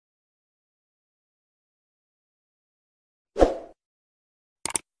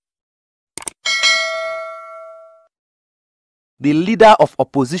The leader of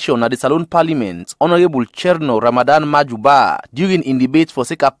opposition at the Salon Parliament, Honorable Cherno Ramadan Majuba, during in debate for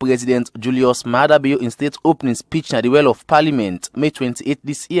Seka President Julius Maada Bio in state opening speech at the Well of Parliament, May 28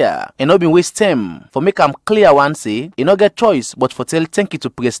 this year, and not been waste time for make am clear one say, he not get choice but for tell thank you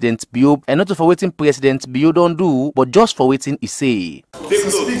to President Bio and not for waiting President Bio don't do, but just for waiting he say. Mr.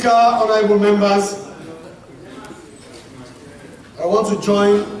 Speaker, honorable members, I want to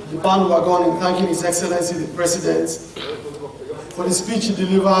join the bandwagon in thanking His Excellency the President for the speech he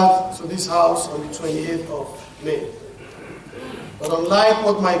delivered to this House on the 28th of May. But unlike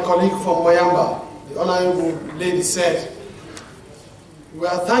what my colleague from Moyamba, the honorable lady said, we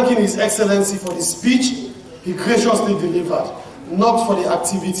are thanking His Excellency for the speech he graciously delivered, not for the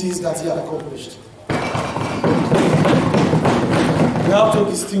activities that he had accomplished. We have to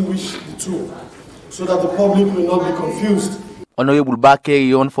distinguish the two so that the public will not be confused. Honorable Ba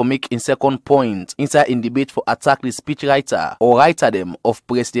carry on for make in second point inside in debate for attack the speechwriter or writer them of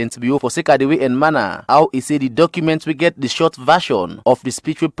President Bio for sake of the way and manner how he say the document we get the short version of the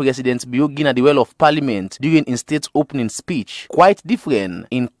speech with President Bio given at the Well of Parliament during in state opening speech quite different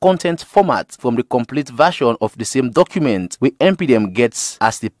in content format from the complete version of the same document we MP them gets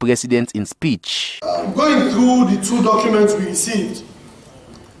as the President in speech. Going through the two documents we received,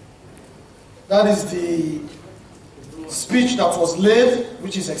 that is the speech that was laid,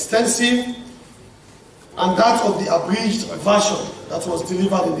 which is extensive, and that of the abridged version that was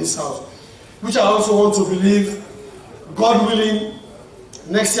delivered in this House, which I also want to believe, God willing,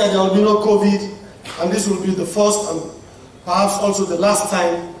 next year there will be no COVID, and this will be the first and perhaps also the last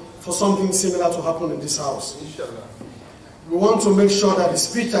time for something similar to happen in this House. We want to make sure that the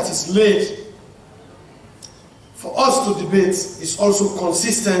speech that is laid for us to debate is also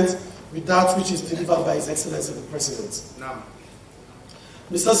consistent with that which is delivered by His Excellency the President. Now,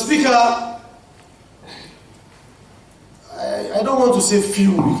 Mr. Speaker, I don't want to say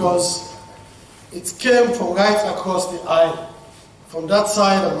few because it came from right across the aisle, from that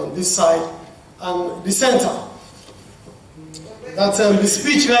side and on this side and the center, that the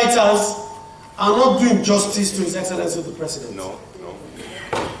speech writers are not doing justice to His Excellency the President. No.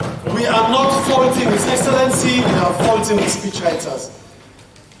 We are not faulting His Excellency, we are faulting the speech writers.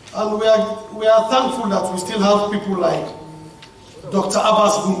 And we are thankful that we still have people like Dr.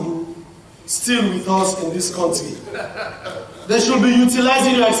 Abbas Bungu still with us in this country. They should be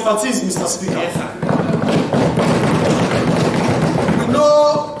utilizing your expertise, Mr. Speaker. Yes, we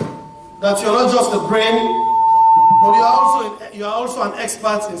know that you're not just a brain, but you are also an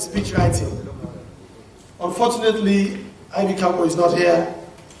expert in speech writing. Unfortunately, Ivy Capo is not here.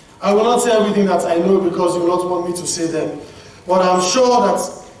 I will not say everything that I know because you will not want me to say them. But I'm sure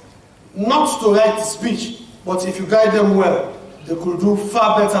that not to write the speech, but if you guide them well, they could do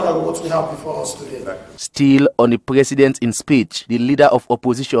far better than what we have before us today. Still on the President in speech, the leader of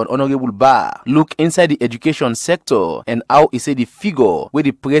opposition, Honorable Ba, look inside the education sector and how he say the figure where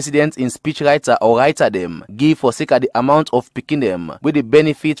the President in speechwriter or writer them give for sake of the amount of picking them where the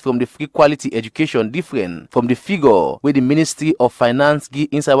benefit from the free quality education different from the figure where the Ministry of Finance give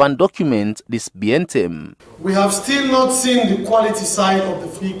inside one document this BNTM. We have still not seen the quality side of the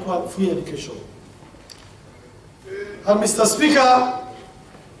free education. And Mr. Speaker,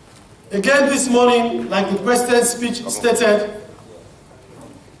 again this morning, like the President's speech stated,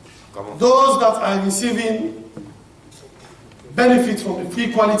 those that are receiving benefit from the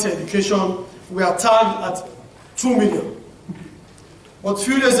free quality education were tagged at 2 million. But a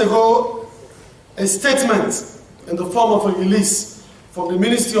few days ago, a statement in the form of a release from the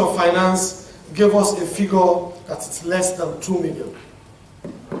Ministry of Finance gave us a figure that is less than 2 million.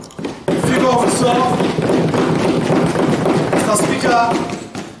 The figure of itself, Mr. Speaker,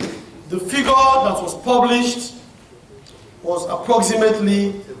 the figure that was published was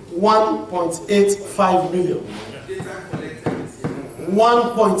approximately 1.85 million.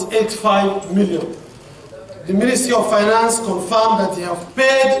 1.85 million. The Ministry of Finance confirmed that they have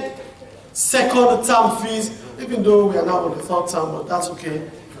paid second term fees, even though we are now on the third term, but that's okay.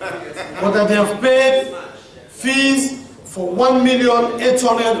 But that they have paid fees for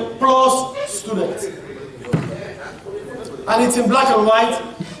 1,800,000 plus students. And it's in black and white,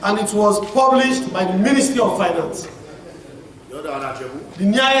 and it was published by the Ministry of Finance. The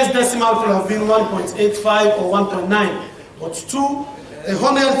nearest decimal could have been 1.85 or 1.9, but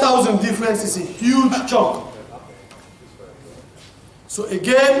 100,000 difference is a huge chunk. So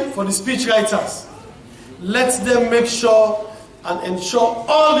again, for the speech writers, let them make sure and ensure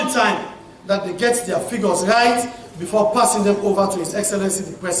all the time that they get their figures right before passing them over to His Excellency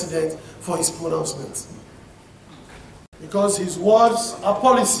the President for his pronouncement. Because his words are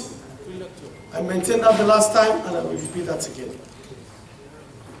policy. I maintained that the last time and I will repeat that again.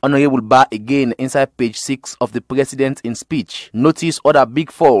 Honorable Ba again inside page 6 of the president in speech notice other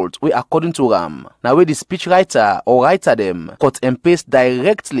big fault wey according to am na wey the speechwriter or writer them cut and paste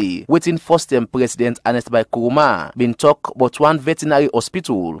directly wetin first term president Ernest Bai Koroma been talk about one veterinary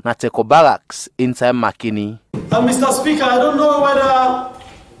hospital na Teko Barracks inside Makeni. And Mr. Speaker, I don't know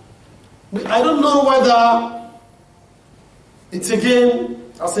whether it's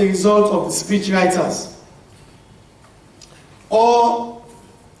again as a result of the speechwriters or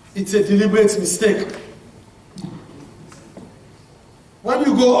it's a deliberate mistake. When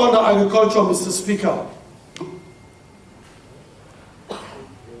you go under agriculture, Mr. Speaker,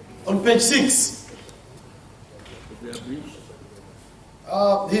 on page 6,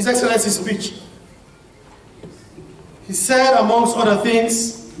 His Excellency's speech, he said, amongst other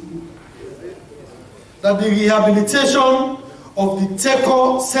things, that the rehabilitation of the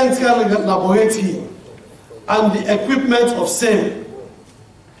Teko Central Laboratory and the equipment of same,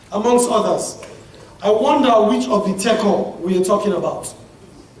 amongst others. I wonder which of the Teko we are talking about.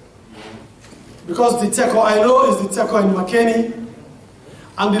 Because the Teko I know is the Teko in Makeni,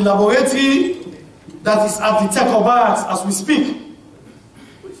 and the laboratory that is at the Teko Barracks as we speak.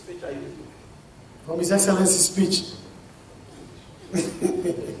 Which speech are you? From His Excellency's speech.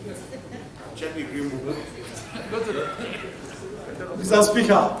 Mr.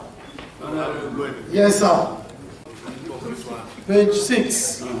 Speaker. Yes, sir. Page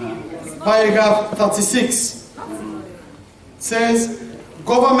 6, paragraph 36 says,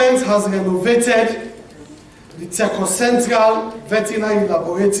 government has renovated the Teko Central Veterinary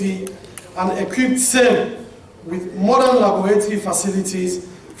Laboratory and equipped same with modern laboratory facilities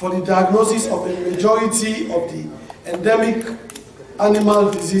for the diagnosis of the majority of the endemic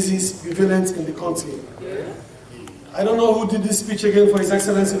animal diseases prevalent in the country. I don't know who did this speech again for His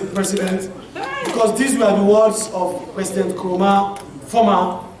Excellency the President, because these were the words of President Koroma,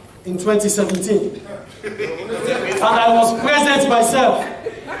 former, in 2017. And I was present myself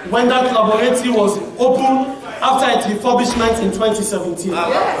when that laboratory was opened after its refurbishment in 2017.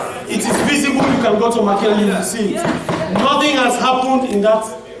 It is visible, you can go to Makeni, you will see it. Nothing has happened in that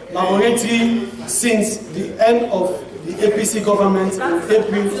laboratory since the end of the APC government in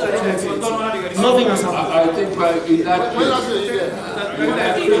April 2018. Nothing has happened. I think in that case. When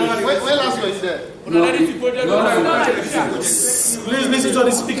last were you there? Please listen to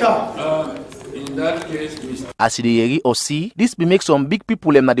the speaker. In that case, Mr. As the Yeri or see, this be make some big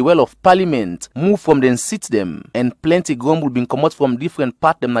people them na the well of parliament move from them seat them, and plenty grumble been come out from different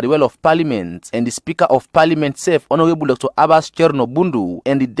part them na the well of parliament, and the speaker of parliament self, Honorable Dr. Abbas Cheircoco,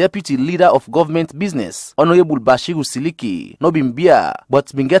 and the deputy leader of government business, Honorable Bashiru Siliki, no been beer,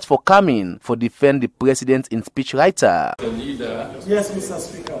 but been get for coming for defend the president in speechwriter. The leader. Yes, Mr.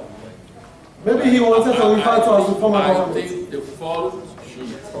 Speaker. Maybe he wanted to refer to as the former government. I think the fault should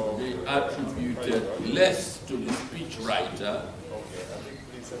be attributed less to the speechwriter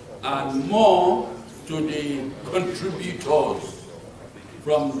and more to the contributors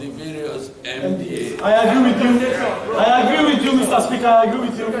from the various MDA. I agree with you. I agree with you, Mr. Speaker. I agree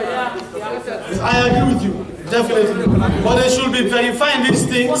with you. I agree with you, definitely. But they should be verifying these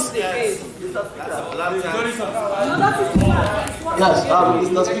things. Yes, Mr.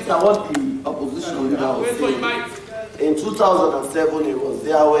 Speaker, what the opposition leader was saying. In 2007, he was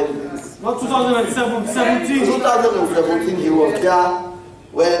there when this. Not 2007, 17. 2017, he was there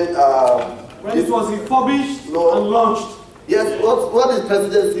when it was refurbished and launched. Yes, what the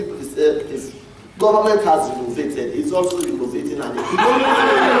president simply said is government has innovated. It's also innovating and Of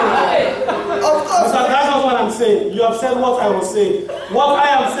course. That's not what I'm saying. You have said what I was saying. What I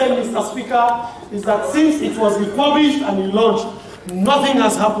am saying, Mr. Speaker, is that since it was refurbished and launched, nothing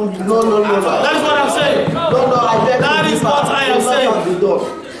has happened. No. That is what I'm saying. That is what I am saying.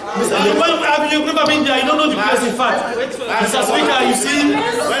 You've never been there, you don't know the place in fact. Mr. Speaker, you see,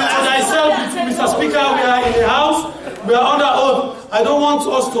 as I said, Mr. Speaker, we are in the house, we are under oath. I don't want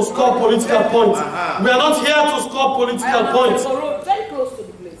us to score political points. We are not here to score political points.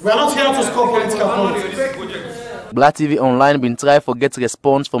 We are not here to score political points. Black TV Online been try for get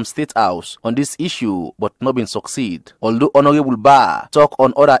response from State House on this issue, but not been succeed. Although Honorable Ba talk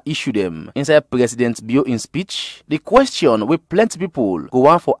on other issue them inside President Bio in speech, the question with plenty people go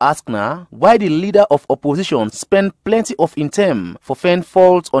on for ask now why the leader of opposition spend plenty of in time for find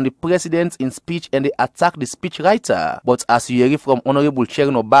fault on the president in speech and they attack the speechwriter. But as you hear from Honorable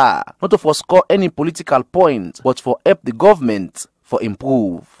Cheircoco, not to for score any political point, but for help the government for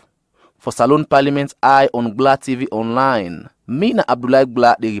improve. For Salon Parliament Eye on Black TV Online, Mina Abdullah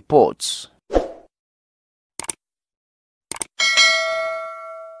Black the reports.